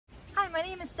My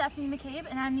name is Stephanie McCabe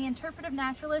and I'm the interpretive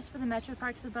naturalist for the Metro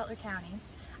Parks of Butler County.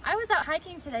 I was out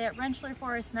hiking today at Rentschler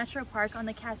Forest Metro Park on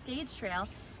the Cascades Trail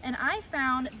and I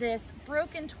found this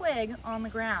broken twig on the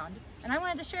ground and I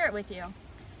wanted to share it with you.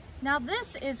 Now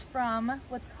this is from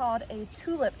what's called a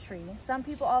tulip tree. Some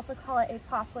people also call it a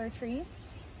poplar tree.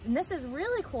 And this is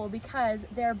really cool because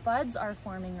their buds are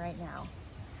forming right now.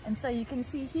 And so you can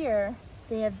see here,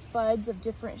 they have buds of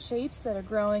different shapes that are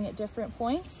growing at different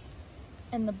points.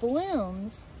 And the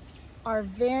blooms are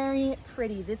very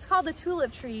pretty. It's called the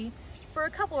tulip tree for a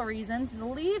couple of reasons. The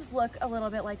leaves look a little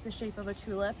bit like the shape of a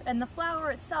tulip, and the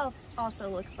flower itself also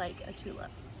looks like a tulip.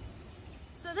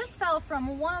 So this fell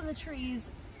from one of the trees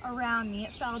around me.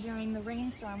 It fell during the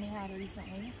rainstorm we had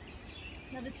recently.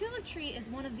 Now the tulip tree is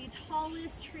one of the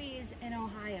tallest trees in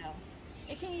Ohio.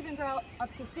 It can even grow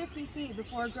up to 50 feet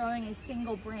before growing a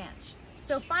single branch.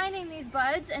 So finding these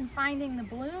buds and finding the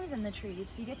blooms in the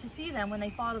trees, if you get to see them when they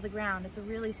fall to the ground, it's a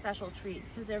really special treat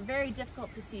because they're very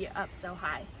difficult to see up so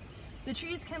high. The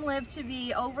trees can live to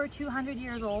be over 200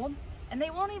 years old, and they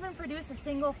won't even produce a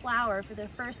single flower for their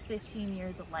first 15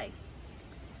 years of life.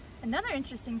 Another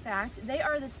interesting fact, they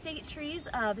are the state trees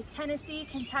of Tennessee,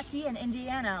 Kentucky, and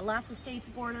Indiana, lots of states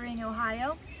bordering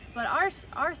Ohio, but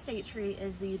our state tree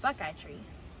is the buckeye tree.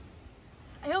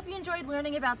 I hope you enjoyed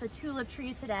learning about the tulip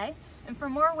tree today, and for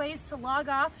more ways to log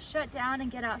off, shut down,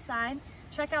 and get outside,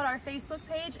 check out our Facebook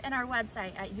page and our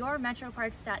website at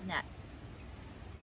yourmetroparks.net.